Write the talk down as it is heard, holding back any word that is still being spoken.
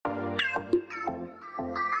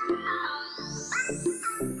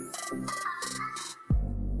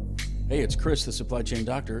Hey, it's Chris, the Supply Chain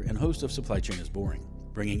Doctor and host of Supply Chain is Boring,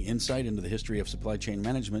 bringing insight into the history of supply chain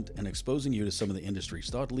management and exposing you to some of the industry's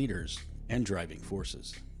thought leaders and driving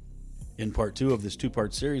forces. In part 2 of this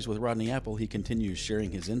 2-part series with Rodney Apple, he continues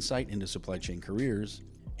sharing his insight into supply chain careers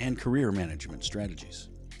and career management strategies.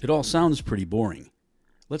 It all sounds pretty boring.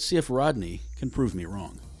 Let's see if Rodney can prove me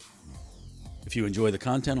wrong. If you enjoy the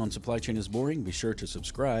content on Supply Chain is Boring, be sure to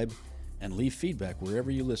subscribe and leave feedback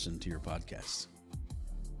wherever you listen to your podcasts.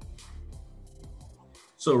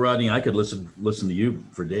 So, Rodney, I could listen to you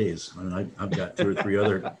for days. I mean, I've got 2 or 3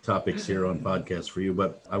 other topics here on podcasts for you,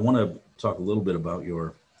 but I want to talk a little bit about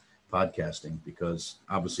your podcasting because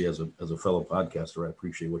obviously as a fellow podcaster, I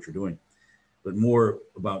appreciate what you're doing, but more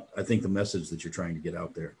about, I think, the message that you're trying to get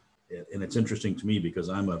out there. And it's interesting to me because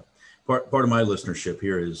I'm a part of my listenership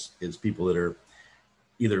here is people that are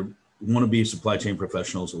either want to be supply chain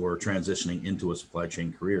professionals or transitioning into a supply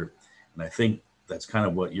chain career. And I think that's kind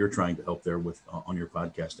of what you're trying to help there with on your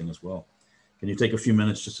podcasting as well. Can you take a few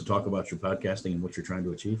minutes just to talk about your podcasting and what you're trying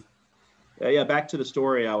to achieve? Yeah. Back to the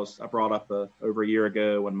story I brought up over a year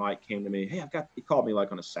ago when Mike came to me. Hey, he called me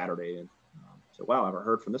like on a Saturday and said, wow, I haven't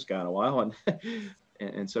heard from this guy in a while.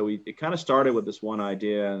 And so it kind of started with this one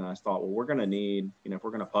idea. And I thought, well, we're going to need, if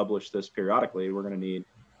we're going to publish this periodically, we're going to need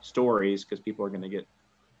stories because people are going to get,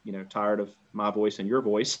 tired of my voice and your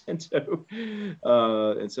voice. And so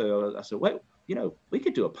I said, wait, we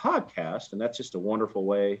could do a podcast, and that's just a wonderful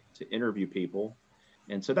way to interview people.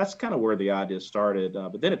 And so that's kind of where the idea started.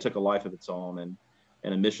 But then it took a life of its own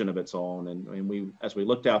and a mission of its own. And as we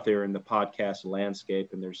looked out there in the podcast landscape,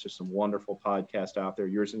 and there's just some wonderful podcasts out there,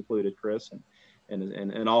 yours included, Chris,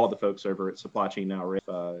 and all of the folks over at Supply Chain Now.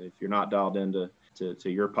 If you're not dialed into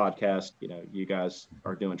your podcast, you guys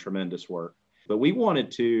are doing tremendous work. But we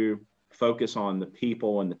wanted to focus on the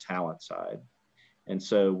people and the talent side. And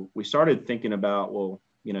so we started thinking about, well,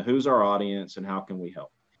 who's our audience and how can we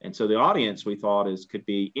help? And so the audience we thought could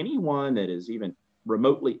be anyone that is even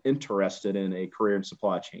remotely interested in a career in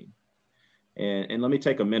supply chain. And let me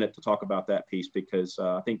take a minute to talk about that piece because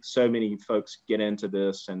I think so many folks get into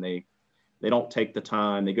this and they don't take the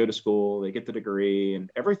time. They go to school, they get the degree,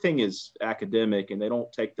 and everything is academic, and they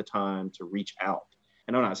don't take the time to reach out.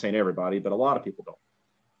 And I'm not saying everybody, but a lot of people don't.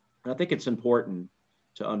 And I think it's important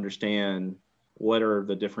to understand what are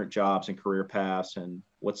the different jobs and career paths and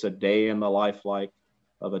what's a day in the life like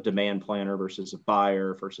of a demand planner versus a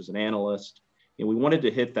buyer versus an analyst. And we wanted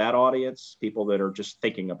to hit that audience, people that are just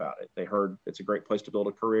thinking about it. They heard it's a great place to build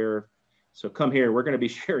a career. So come here, we're going to be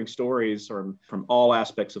sharing stories from all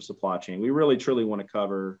aspects of supply chain. We really, truly want to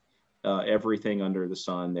cover everything under the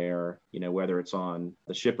sun there, whether it's on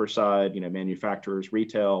the shipper side, manufacturers,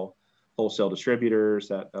 retail, wholesale distributors,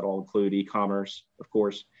 that all include e-commerce, of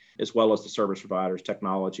course, as well as the service providers,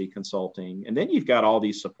 technology, consulting. And then you've got all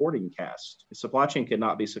these supporting casts. Supply chain could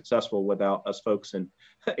not be successful without us folks in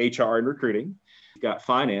HR and recruiting. You've got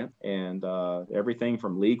finance and everything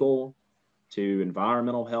from legal to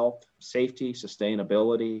environmental health, safety,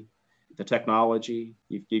 sustainability, the technology.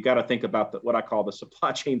 You've got to think about what I call the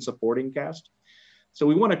supply chain supporting cast. So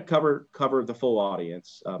we want to cover the full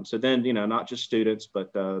audience. So then, not just students,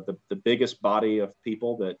 but the biggest body of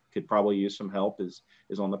people that could probably use some help is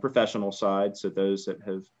on the professional side. So those that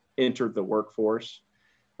have entered the workforce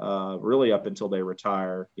really up until they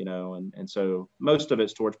retire, and so most of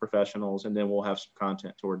it's towards professionals, and then we'll have some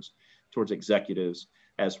content towards executives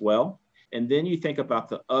as well. And then you think about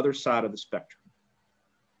the other side of the spectrum.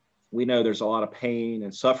 We know there's a lot of pain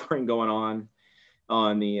and suffering going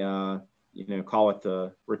on the call it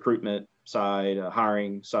the recruitment side,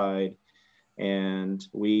 hiring side. And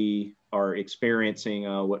we are experiencing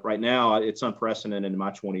what right now it's unprecedented in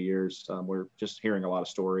my 20 years. We're just hearing a lot of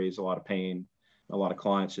stories, a lot of pain. A lot of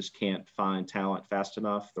clients just can't find talent fast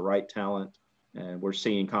enough, the right talent. And we're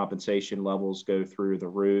seeing compensation levels go through the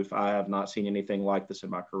roof. I have not seen anything like this in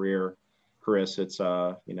my career, Chris. It's,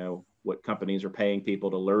 what companies are paying people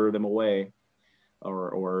to lure them away,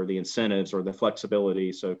 or the incentives or the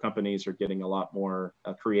flexibility. So companies are getting a lot more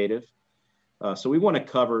creative. So we want to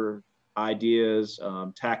cover ideas,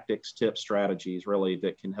 tactics, tips, strategies, really,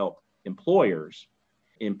 that can help employers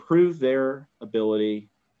improve their ability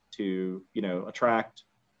to, attract,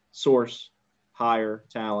 source, hire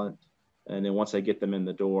talent. And then once they get them in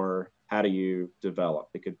the door, how do you develop?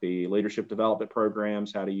 It could be leadership development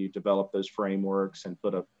programs. How do you develop those frameworks and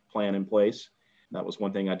put a plan in place? That was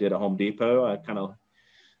one thing I did at Home Depot. I kind of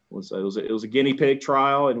it was a guinea pig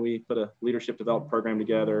trial, and we put a leadership development program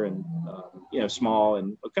together, and small,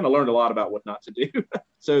 and kind of learned a lot about what not to do.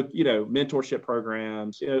 So mentorship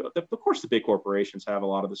programs. Of course, the big corporations have a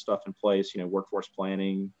lot of the stuff in place. Workforce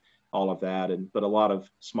planning, all of that. But a lot of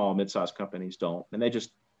small, mid-sized companies don't, and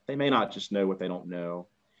they may not just know what they don't know.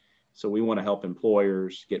 So we want to help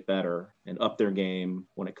employers get better and up their game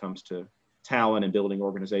when it comes to talent and building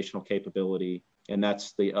organizational capability. And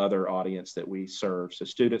that's the other audience that we serve. So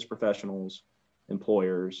students, professionals,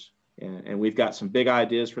 employers, and we've got some big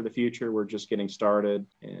ideas for the future. We're just getting started,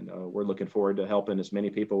 and we're looking forward to helping as many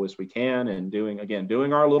people as we can and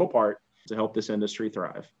doing our little part to help this industry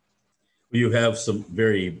thrive. You have some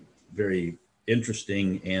very, very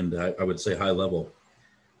interesting and I would say high level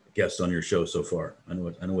guests on your show so far. I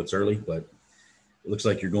know it's early, but it looks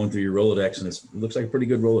like you're going through your Rolodex, and it looks like a pretty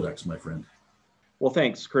good Rolodex, my friend. Well,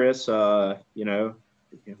 thanks, Chris. Work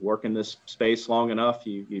in this space long enough,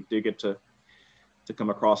 you do get to come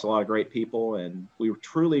across a lot of great people, and we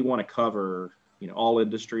truly want to cover, all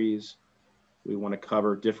industries. We want to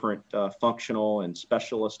cover different functional and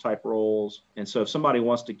specialist type roles. And so if somebody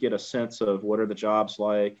wants to get a sense of what are the jobs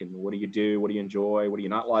like and what do you do, what do you enjoy, what do you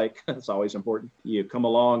not like, it's always important. You come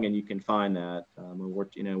along and you can find that.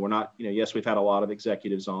 We're not, yes, we've had a lot of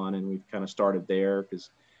executives on, and we've kind of started there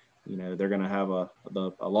because, they're going to have a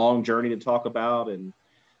long journey to talk about and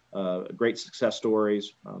great success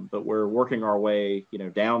stories. But we're working our way,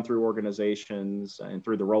 down through organizations and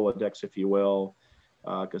through the Rolodex, if you will.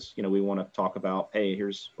 Because we want to talk about, hey,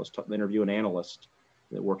 let's interview an analyst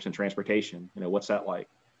that works in transportation. What's that like?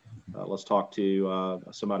 Let's talk to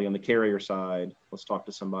somebody on the carrier side. Let's talk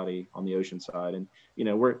to somebody on the ocean side. And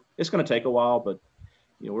it's going to take a while, but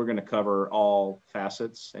we're going to cover all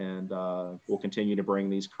facets, and we'll continue to bring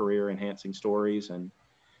these career enhancing stories, and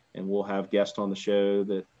we'll have guests on the show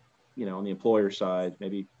that on the employer side,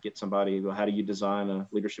 maybe get somebody. Well, how do you design a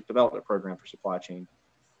leadership development program for supply chain?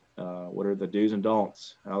 What are the do's and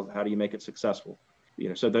don'ts? How do you make it successful?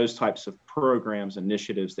 So those types of programs,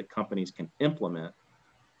 initiatives that companies can implement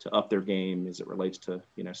to up their game as it relates to,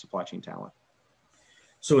 supply chain talent.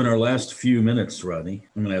 So in our last few minutes, Rodney,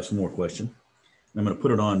 I'm going to ask one more question. I'm going to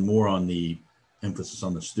put it more on the emphasis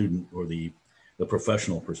on the student or the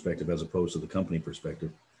professional perspective as opposed to the company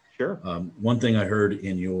perspective. Sure. One thing I heard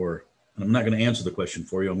and I'm not going to answer the question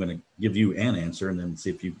for you. I'm going to give you an answer and then see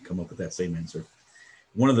if you come up with that same answer.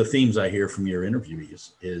 One of the themes I hear from your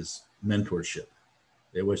interviewees is mentorship.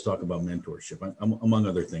 They always talk about mentorship, among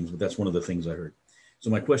other things, but that's one of the things I heard. So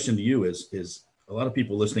my question to you is a lot of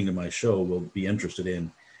people listening to my show will be interested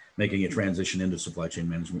in making a transition into supply chain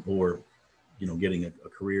management or, getting a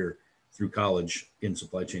career through college in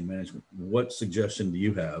supply chain management. What suggestion do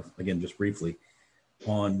you have, again, just briefly,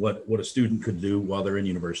 on what a student could do while they're in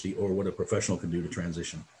university or what a professional could do to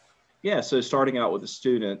transition? Yeah, so starting out with the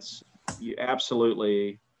students, you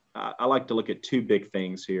absolutely, I like to look at two big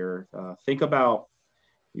things here. Think about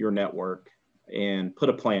your network and put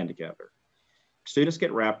a plan together. Students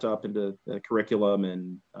get wrapped up into the curriculum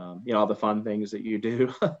and, all the fun things that you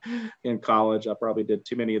do in college. I probably did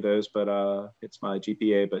too many of those, but it's my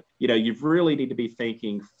GPA. But, you really need to be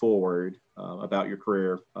thinking forward about your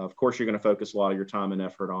career. Of course, you're going to focus a lot of your time and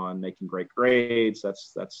effort on making great grades.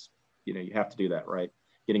 That's you have to do that, right?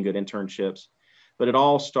 Getting good internships. But it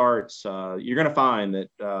all starts, you're going to find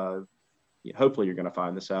that, hopefully you're going to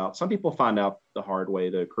find this out. Some people find out the hard way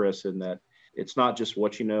though, Chris, in that it's not just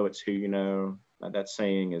what you know, it's who you know. That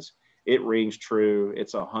saying it rings true.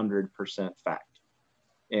 It's 100% fact.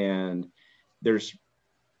 And there's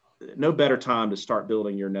no better time to start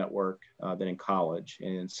building your network than in college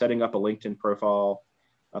and setting up a LinkedIn profile.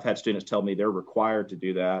 I've had students tell me they're required to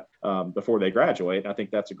do that before they graduate. I think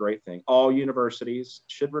that's a great thing. All universities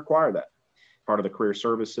should require that. Part of the career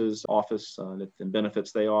services office and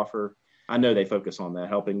benefits they offer. I know they focus on that,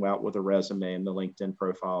 helping out with a resume and the LinkedIn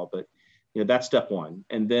profile, but that's step one.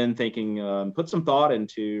 And then thinking, put some thought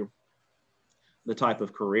into the type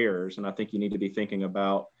of careers. And I think you need to be thinking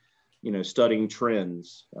about, studying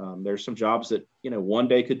trends. There's some jobs that, one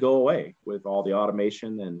day could go away with all the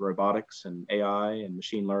automation and robotics and AI and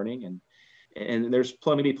machine learning. And there's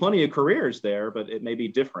plenty of careers there, but it may be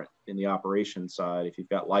different in the operations side. If you've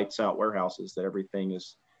got lights out warehouses that everything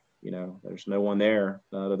is, there's no one there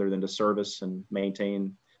other than to service and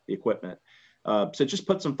maintain the equipment. So just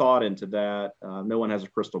put some thought into that. No one has a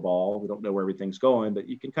crystal ball. We don't know where everything's going, but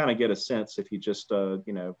you can kind of get a sense if you just,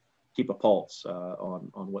 keep a pulse on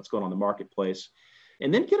what's going on in the marketplace.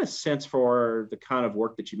 And then get a sense for the kind of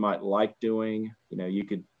work that you might like doing. You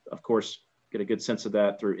could, of course, get a good sense of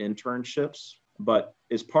that through internships. But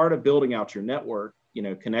as part of building out your network,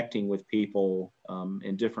 connecting with people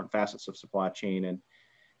in different facets of supply chain.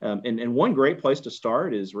 And one great place to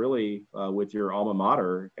start is really with your alma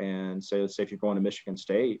mater. And say, let's say if you're going to Michigan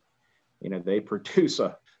State, they produce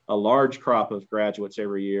a a large crop of graduates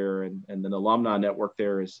every year, and the alumni network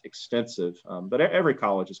there is extensive. But every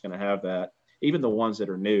college is going to have that, even the ones that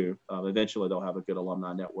are new. Eventually, they'll have a good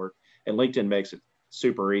alumni network, and LinkedIn makes it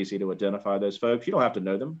super easy to identify those folks. You don't have to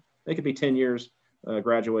know them; they could be 10 years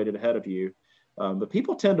graduated ahead of you. But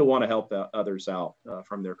people tend to want to help others out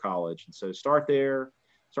from their college, and so start there.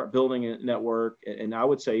 Start building a network, and I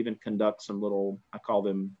would say even conduct some little, I call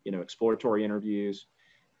them, exploratory interviews.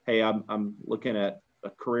 Hey, I'm looking at a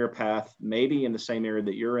career path, maybe in the same area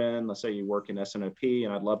that you're in. Let's say you work in S&OP,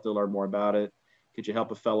 and I'd love to learn more about it. Could you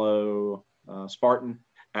help a fellow Spartan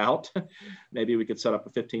out? Maybe we could set up a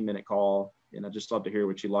 15-minute call, and I'd just love to hear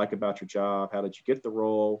what you like about your job. How did you get the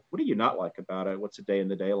role? What do you not like about it? What's a day in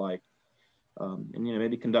the day like? And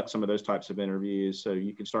maybe conduct some of those types of interviews so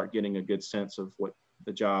you can start getting a good sense of what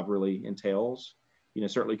the job really entails.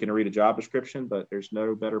 Certainly you can read a job description, but there's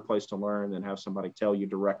no better place to learn than have somebody tell you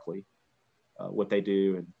directly what they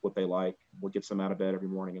do and what they like, what gets them out of bed every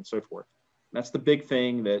morning, and so forth. And that's the big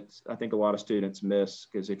thing that I think a lot of students miss,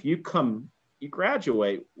 because if you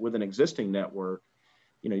graduate with an existing network,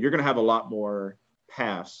 you're going to have a lot more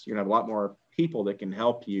paths. You're going to have a lot more people that can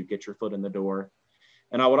help you get your foot in the door.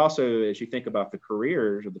 And I would also, as you think about the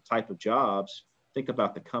careers or the type of jobs, think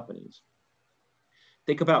about the companies.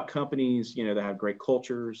 Think about companies, that have great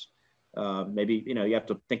cultures. Maybe, you have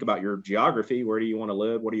to think about your geography. Where do you want to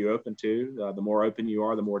live? What are you open to? The more open you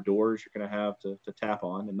are, the more doors you're going to have to tap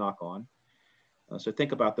on and knock on. So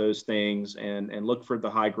think about those things and look for the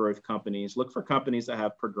high growth companies. Look for companies that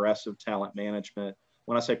have progressive talent management.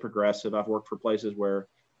 When I say progressive, I've worked for places where,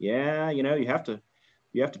 you have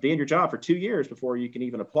to be in your job for 2 years before you can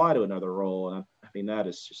even apply to another role. And I mean, that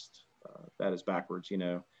is just, that is backwards.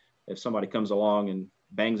 If somebody comes along and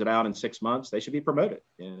bangs it out in 6 months, they should be promoted.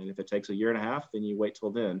 And if it takes a year and a half, then you wait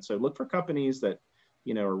till then. So look for companies that,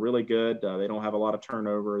 are really good. They don't have a lot of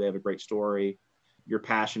turnover. They have a great story. You're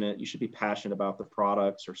passionate. You should be passionate about the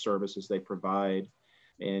products or services they provide.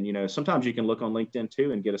 And, sometimes you can look on LinkedIn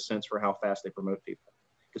too and get a sense for how fast they promote people,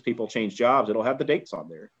 because people change jobs. It'll have the dates on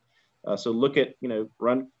there. So look at,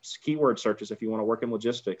 run keyword searches if you want to work in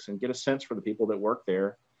logistics and get a sense for the people that work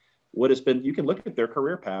there. You can look at their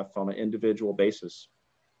career path on an individual basis.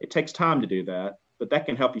 It takes time to do that, but that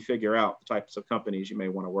can help you figure out the types of companies you may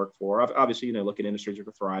want to work for. Obviously, look at industries that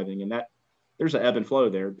are thriving, and that there's an ebb and flow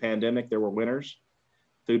there. Pandemic, there were winners,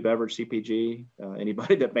 food, beverage, CPG,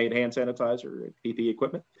 anybody that made hand sanitizer, PPE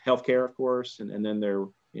equipment, healthcare, of course, and then there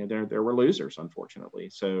were losers, unfortunately.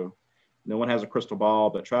 So no one has a crystal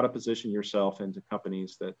ball, but try to position yourself into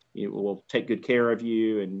companies that will take good care of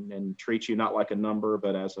you and treat you not like a number,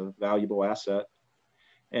 but as a valuable asset.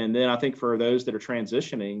 And then I think for those that are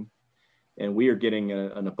transitioning, and we are getting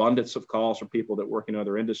an abundance of calls from people that work in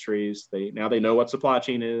other industries, they know what supply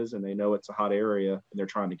chain is, and they know it's a hot area, and they're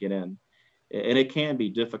trying to get in. And it can be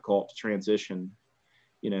difficult to transition,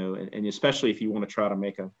 and especially if you want to try to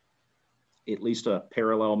make at least a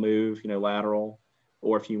parallel move, lateral,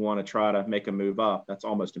 or if you want to try to make a move up, that's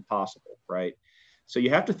almost impossible, right? So you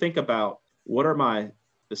have to think about what are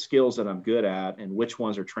the skills that I'm good at and which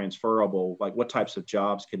ones are transferable, like what types of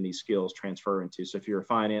jobs can these skills transfer into? So if you're a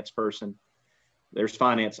finance person, there's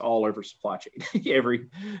finance all over supply chain,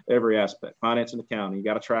 every aspect, finance and accounting. You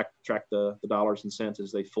got to track the dollars and cents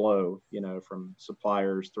as they flow, from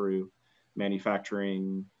suppliers through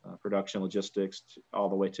manufacturing, production, logistics, all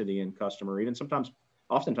the way to the end customer, even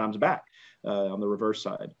oftentimes back on the reverse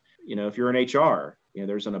side. If you're in HR,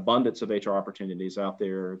 there's an abundance of HR opportunities out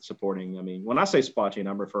there supporting. I mean, when I say supply chain,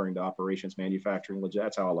 I'm referring to operations, manufacturing,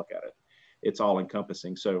 that's how I look at it. It's all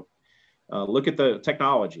encompassing. So look at the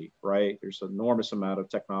technology, right? There's an enormous amount of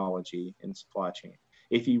technology in supply chain.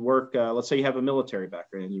 If you work, let's say you have a military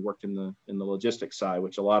background and you worked in the logistics side,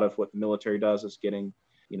 which a lot of what the military does is getting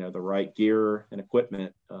the right gear and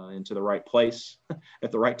equipment into the right place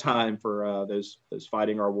at the right time for those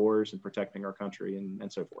fighting our wars and protecting our country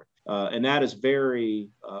and so forth. And that is very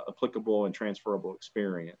applicable and transferable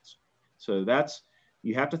experience. So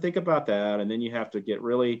you have to think about that. And then you have to get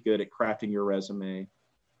really good at crafting your resume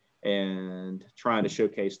and trying to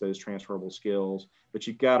showcase those transferable skills. But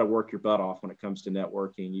you've got to work your butt off when it comes to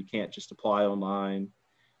networking. You can't just apply online.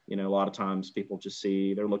 A lot of times people just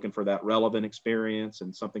they're looking for that relevant experience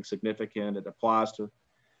and something significant that applies to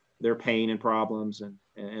their pain and problems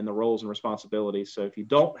and the roles and responsibilities. So if you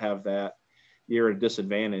don't have that, you're at a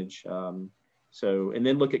disadvantage. And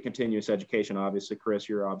then look at continuous education. Obviously, Chris,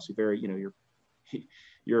 you're obviously very,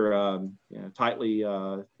 you're tightly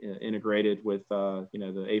integrated with, the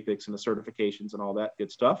APICS and the certifications and all that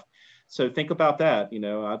good stuff. So think about that.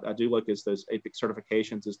 I do look at those APICS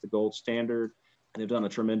certifications as the gold standard. They've done a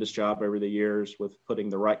tremendous job over the years with putting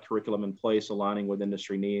the right curriculum in place, aligning with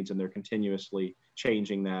industry needs, and they're continuously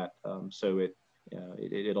changing that. So it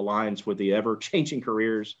aligns with the ever-changing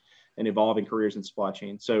careers and evolving careers in supply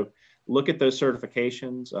chain. So look at those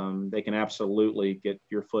certifications. They can absolutely get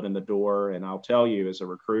your foot in the door. And I'll tell you, as a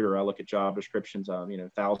recruiter, I look at job descriptions,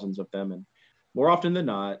 thousands of them, and more often than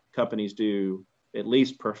not, companies do at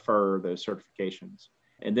least prefer those certifications.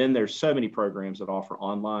 And then there's so many programs that offer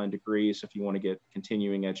online degrees. If you want to get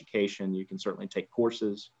continuing education, you can certainly take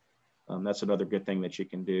courses. That's another good thing that you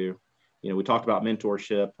can do. We talked about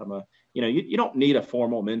mentorship. You don't need a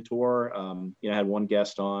formal mentor. I had one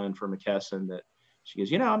guest on from McKesson that she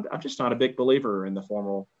goes, I'm just not a big believer in the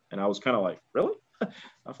formal. And I was kind of like, really?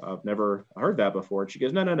 I've never heard that before. And she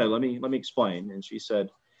goes, no, let me explain. And she said,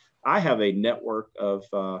 I have a network of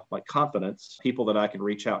confidence, people that I can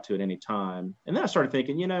reach out to at any time. And then I started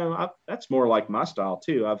thinking, that's more like my style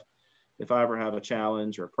too. If I ever have a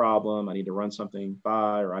challenge or a problem, I need to run something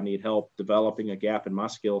by, or I need help developing a gap in my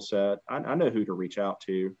skill set, I know who to reach out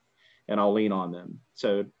to, and I'll lean on them.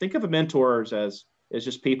 So think of mentors as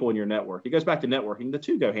just people in your network. It goes back to networking. The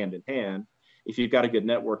two go hand in hand. If you've got a good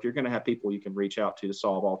network, you're going to have people you can reach out to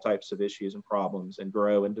solve all types of issues and problems and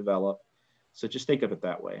grow and develop. So just think of it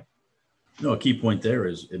that way. A key point there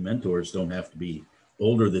is mentors don't have to be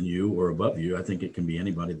older than you or above you. I think it can be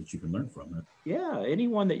anybody that you can learn from. Yeah,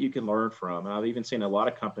 anyone that you can learn from. And I've even seen a lot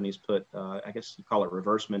of companies put, I guess you call it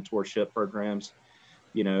reverse mentorship programs.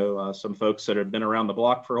 Some folks that have been around the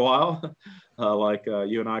block for a while, like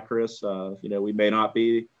you and I, Chris, we may not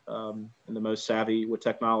be in the most savvy with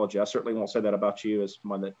technology. I certainly won't say that about you as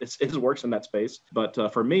one that is works in that space.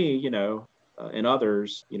 But for me, and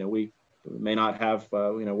others, we may not have,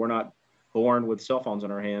 we're not born with cell phones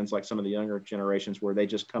in our hands like some of the younger generations where they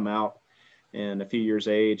just come out. And a few years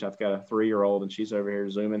age, I've got a 3-year-old and she's over here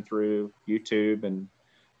zooming through YouTube, and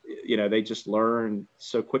they just learn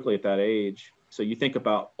so quickly at that age. So you think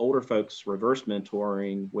about older folks reverse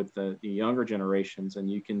mentoring with the younger generations, and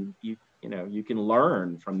you can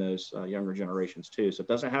learn from those younger generations too. So it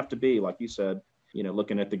doesn't have to be, like you said,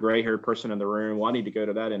 looking at the gray-haired person in the room, well, I need to go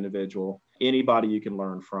to that individual. Anybody you can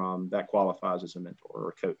learn from that qualifies as a mentor or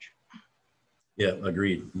a coach. Yeah,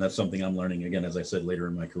 agreed. And that's something I'm learning, again, as I said, later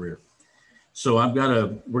in my career. So we're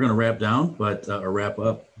going to wrap down, or wrap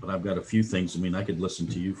up, but I've got a few things. I could listen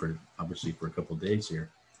to you for a couple of days here,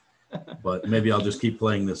 but maybe I'll just keep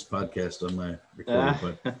playing this podcast on my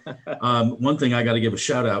recorder. But one thing, I got to give a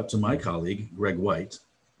shout out to my colleague, Greg White,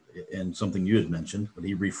 and something you had mentioned, but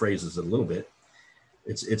he rephrases it a little bit.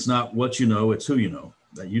 It's not what you know, it's who you know.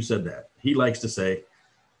 That you said that. He likes to say,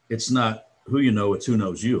 it's not who you know, it's who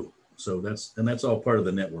knows you. So that's all part of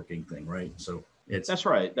the networking thing, right? So that's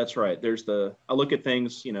right. I look at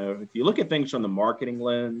things, if you look at things from the marketing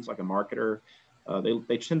lens, like a marketer,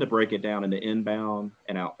 they tend to break it down into inbound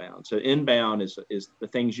and outbound. So inbound is the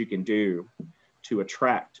things you can do to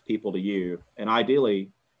attract people to you, and ideally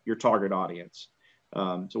your target audience.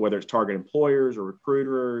 So whether it's target employers or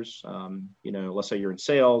recruiters, let's say you're in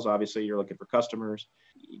sales, obviously you're looking for customers,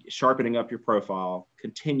 sharpening up your profile,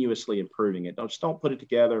 continuously improving it. Don't put it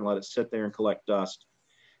together and let it sit there and collect dust.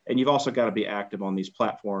 And you've also got to be active on these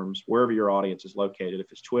platforms, wherever your audience is located.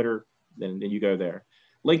 If it's Twitter, then you go there.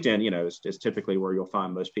 LinkedIn, is typically where you'll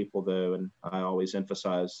find most people though. And I always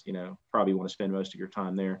emphasize, probably want to spend most of your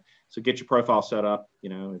time there. So get your profile set up.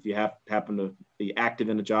 If you happen to be active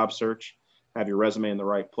in a job search, have your resume in the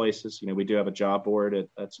right places. We do have a job board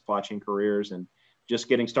at Supply Chain Careers, and just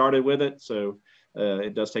getting started with it. So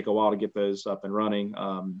it does take a while to get those up and running,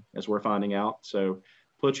 as we're finding out. So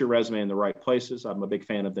put your resume in the right places. I'm a big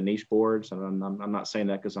fan of the niche boards, and I'm not saying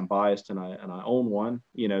that because I'm biased and I own one.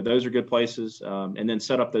 Those are good places. And then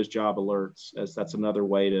set up those job alerts, as that's another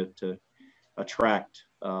way to attract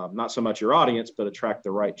not so much your audience, but attract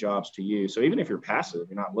the right jobs to you. So even if you're passive,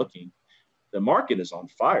 you're not looking, the market is on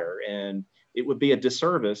fire, and it would be a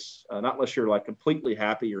disservice, not unless you're like completely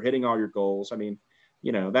happy, you're hitting all your goals.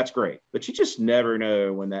 That's great, but you just never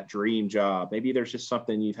know when that dream job, maybe there's just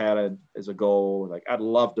something you've had as a goal, like I'd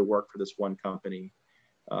love to work for this one company.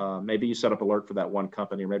 Maybe you set up alert for that one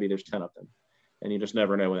company, or maybe there's 10 of them, and you just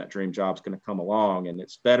never know when that dream job's going to come along. And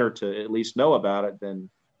it's better to at least know about it than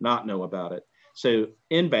not know about it. So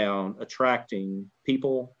inbound, attracting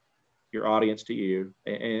people, your audience to you,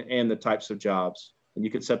 and the types of jobs. And you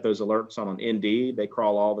could set those alerts on Indeed. They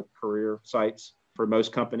crawl all the career sites for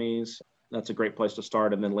most companies. That's a great place to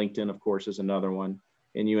start. And then LinkedIn, of course, is another one.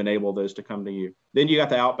 And you enable those to come to you. Then you got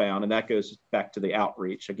the outbound, and that goes back to the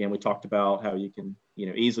outreach. Again, we talked about how you can,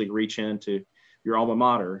 easily reach into your alma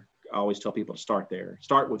mater. I always tell people to start there.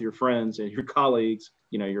 Start with your friends and your colleagues,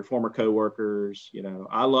 your former coworkers.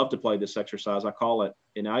 I love to play this exercise. I call it,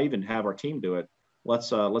 and I even have our team do it.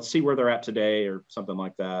 Let's see where they're at today or something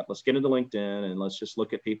like that. Let's get into LinkedIn and let's just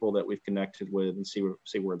look at people that we've connected with and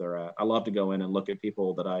see where they're at. I love to go in and look at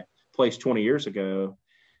people that I placed 20 years ago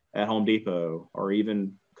at Home Depot or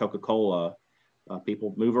even Coca-Cola.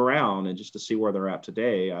 People move around, and just to see where they're at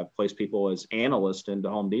today. I've placed people as analysts into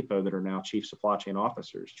Home Depot that are now chief supply chain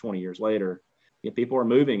officers 20 years later. People are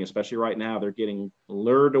moving, especially right now. They're getting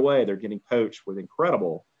lured away. They're getting poached with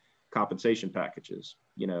incredible compensation packages,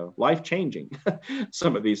 life-changing,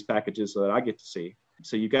 some of these packages that I get to see.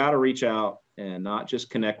 So you got to reach out and not just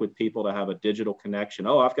connect with people to have a digital connection.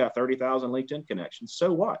 Oh, I've got 30,000 LinkedIn connections.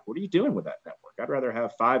 So what? What are you doing with that network? I'd rather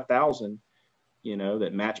have 5,000,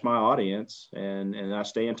 that match my audience and I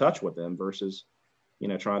stay in touch with them versus,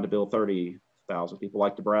 trying to build 30,000. People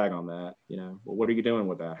like to brag on that. Well, what are you doing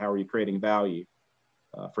with that? How are you creating value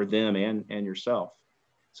for them and yourself?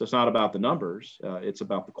 So it's not about the numbers. It's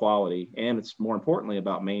about the quality. And it's more importantly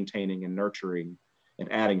about maintaining and nurturing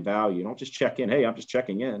and adding value. Don't just check in. Hey, I'm just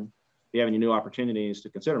checking in. If you have any new opportunities to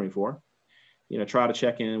consider me for, try to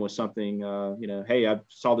check in with something, hey, I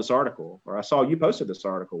saw this article, or I saw you posted this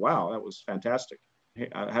article. Wow, that was fantastic. Hey,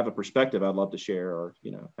 I have a perspective I'd love to share, or,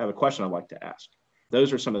 have a question I'd like to ask.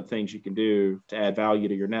 Those are some of the things you can do to add value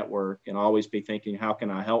to your network, and always be thinking, how can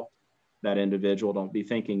I help that individual? Don't be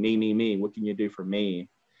thinking me. What can you do for me?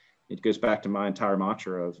 It goes back to my entire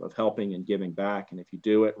mantra of helping and giving back. And if you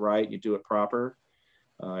do it right, you do it proper.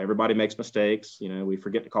 Everybody makes mistakes. We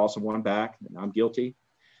forget to call someone back, and I'm guilty.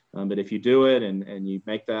 But if you do it and you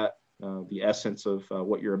make that the essence of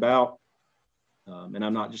what you're about, and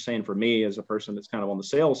I'm not just saying for me as a person that's kind of on the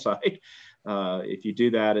sales side, if you do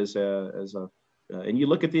that and you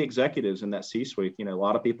look at the executives in that C-suite, a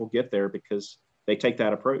lot of people get there because they take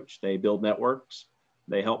that approach. They build networks,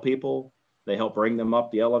 they help people, they help bring them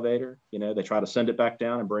up the elevator. They try to send it back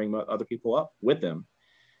down and bring other people up with them.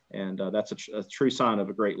 And that's a true sign of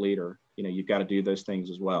a great leader. You've got to do those things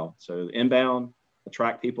as well. So inbound,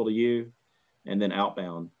 attract people to you, and then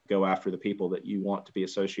outbound, go after the people that you want to be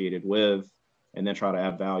associated with, and then try to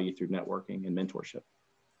add value through networking and mentorship.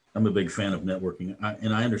 I'm a big fan of networking,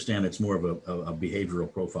 and I understand it's more of a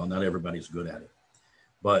behavioral profile. Not everybody's good at it,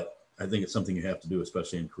 but I think it's something you have to do,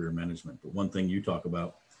 especially in career management. But one thing you talk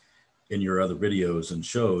about in your other videos and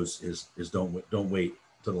shows is don't wait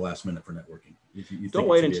to the last minute for networking. You don't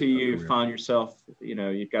wait until you find yourself,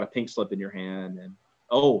 you've got a pink slip in your hand and,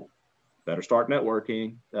 better start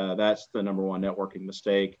networking. That's the number one networking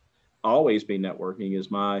mistake. Always be networking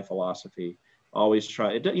is my philosophy. Always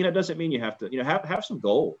try. It doesn't mean you have to, have some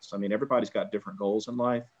goals. I mean, everybody's got different goals in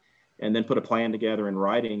life, and then put a plan together in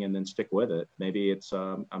writing and then stick with it. Maybe it's,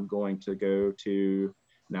 I'm going to go to,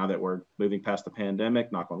 now that we're moving past the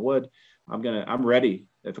pandemic, knock on wood, I'm ready.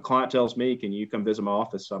 If a client tells me, can you come visit my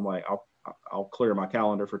office? I'm like, I'll clear my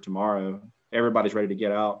calendar for tomorrow. Everybody's ready to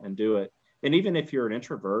get out and do it. And even if you're an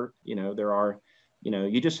introvert, there are,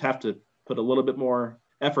 you just have to put a little bit more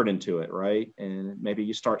effort into it, right? And maybe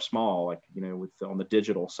you start small, like, on the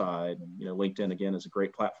digital side. And, LinkedIn, again, is a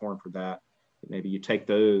great platform for that. Maybe you take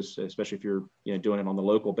those, especially if you're, doing it on the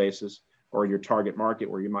local basis or your target market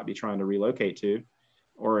where you might be trying to relocate to,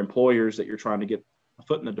 or employers that you're trying to get a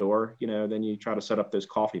foot in the door, then you try to set up those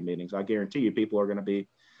coffee meetings. I guarantee you people are going to be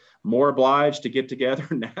more obliged to get together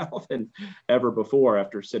now than ever before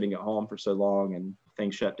after sitting at home for so long and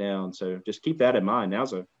things shut down. So just keep that in mind.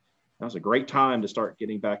 Now's a great time to start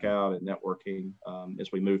getting back out and networking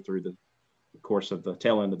as we move through the course of the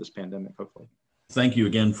tail end of this pandemic, hopefully. Thank you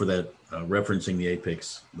again for that, referencing the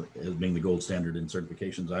APICS as being the gold standard in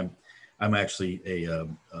certifications. I'm actually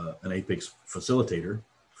an APICS facilitator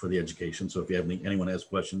for the education. So if you have anyone has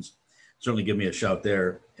questions, certainly give me a shout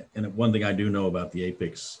there. And one thing I do know about the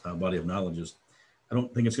APICS body of knowledge is I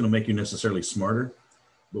don't think it's going to make you necessarily smarter,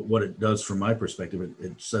 but what it does from my perspective,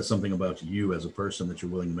 it says something about you as a person that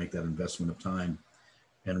you're willing to make that investment of time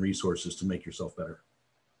and resources to make yourself better.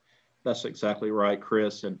 That's exactly right,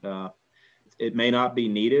 Chris. And it may not be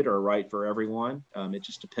needed or right for everyone. It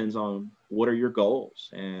just depends on what are your goals.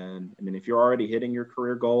 And I mean, if you're already hitting your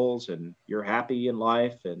career goals and you're happy in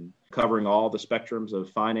life and covering all the spectrums of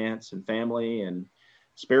finance and family and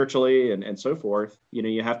spiritually and so forth,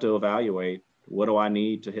 you have to evaluate, what do I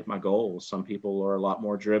need to hit my goals? Some people are a lot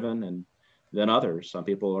more driven than others. Some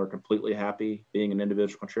people are completely happy being an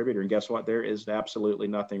individual contributor. And guess what? There is absolutely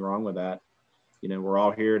nothing wrong with that. We're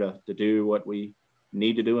all here to do what we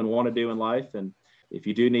need to do and want to do in life. And if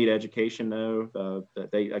you do need education, know that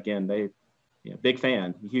they big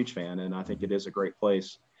fan, huge fan. And I think it is a great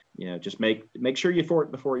place. just make sure you for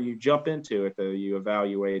it before you jump into it, though. You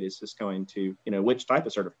evaluate, is this going to, which type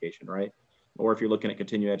of certification, right? Or if you're looking at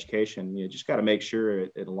continuing education, you just got to make sure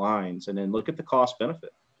it aligns, and then look at the cost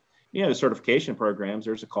benefit. The certification programs,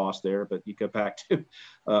 there's a cost there, but you go back to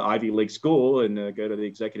Ivy League school and go to the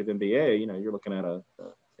executive MBA, you're looking at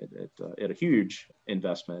a huge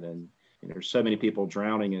investment. And there's so many people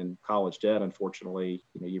drowning in college debt. Unfortunately,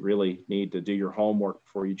 you really need to do your homework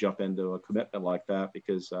before you jump into a commitment like that,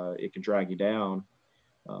 because it can drag you down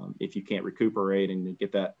if you can't recuperate and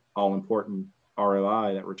get that all important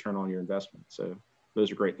ROI, that return on your investment. So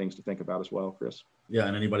those are great things to think about as well, Chris. Yeah,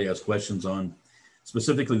 and anybody has questions on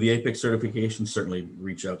specifically the APIC certification, certainly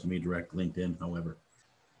reach out to me direct, LinkedIn. However,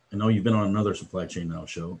 I know you've been on another Supply Chain Now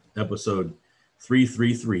show, episode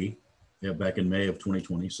 333, back in May of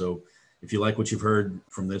 2020. So if you like what you've heard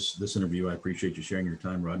from this interview, I appreciate you sharing your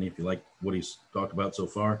time, Rodney. If you like what he's talked about so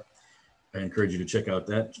far, I encourage you to check out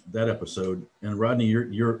that episode. And Rodney,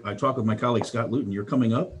 I talked with my colleague Scott Luton. You're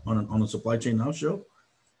coming up on the Supply Chain Now show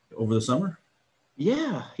over the summer.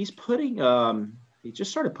 Yeah, he's he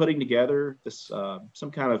just started putting together this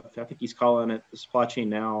some kind of, I think he's calling it the Supply Chain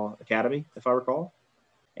Now Academy, if I recall.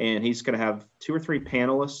 And he's going to have 2 or 3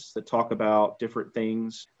 panelists that talk about different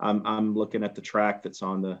things. I'm looking at the track that's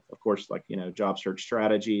on of course, job search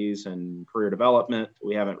strategies and career development.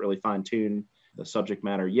 We haven't really fine-tuned the subject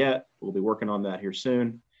matter yet. We'll be working on that here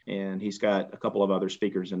soon. And he's got a couple of other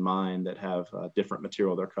speakers in mind that have different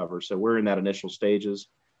material they're covered. So we're in that initial stages.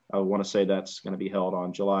 I want to say that's going to be held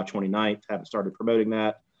on July 29th. Haven't started promoting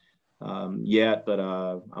that yet, but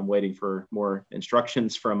I'm waiting for more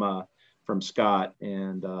instructions from Scott,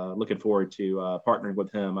 and looking forward to partnering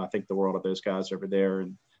with him. I think the world of those guys over there,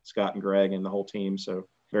 and Scott and Greg and the whole team. So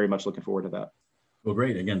very much looking forward to that. Well,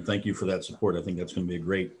 great. Again, thank you for that support. I think that's going to be a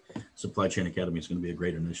great Supply Chain Academy. Is going to be a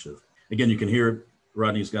great initiative. Again, you can hear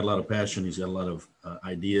Rodney's got a lot of passion. He's got a lot of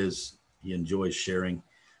ideas. He enjoys sharing.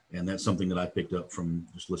 And that's something that I picked up from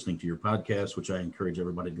just listening to your podcast, which I encourage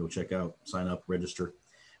everybody to go check out, sign up, register,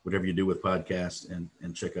 whatever you do with podcasts, and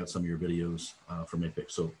check out some of your videos from APIC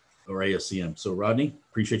or ASCM. So Rodney,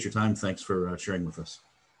 appreciate your time. Thanks for sharing with us.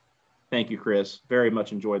 Thank you, Chris. Very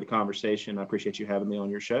much enjoyed the conversation. I appreciate you having me on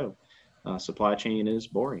your show. Supply Chain is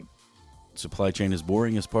Boring. Supply Chain is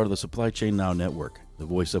Boring is part of the Supply Chain Now Network, the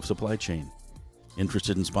voice of supply chain.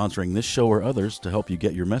 Interested in sponsoring this show or others to help you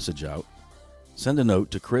get your message out? Send a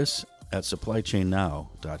note to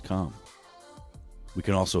chris@supplychainnow.com. We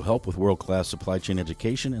can also help with world-class supply chain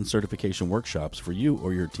education and certification workshops for you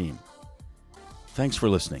or your team. Thanks for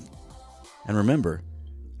listening. And remember,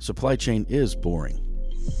 supply chain is boring.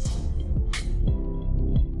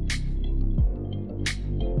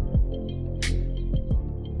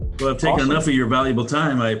 Well, I've taken enough of your valuable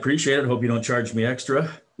time. I appreciate it. Hope you don't charge me extra.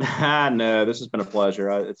 No, this has been a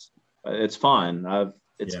pleasure. It's fun.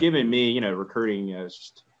 It's given me, recruiting,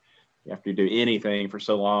 just after you do anything for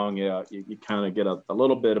so long, you kind of get a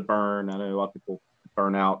little bit of burn. I know a lot of people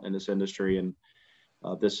burn out in this industry, and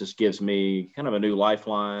this just gives me kind of a new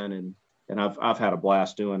lifeline, and I've had a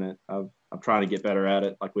blast doing it. I'm trying to get better at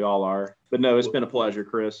it, like we all are. But no, it's been a pleasure,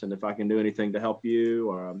 Chris. And if I can do anything to help you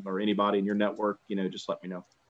or anybody in your network, just let me know.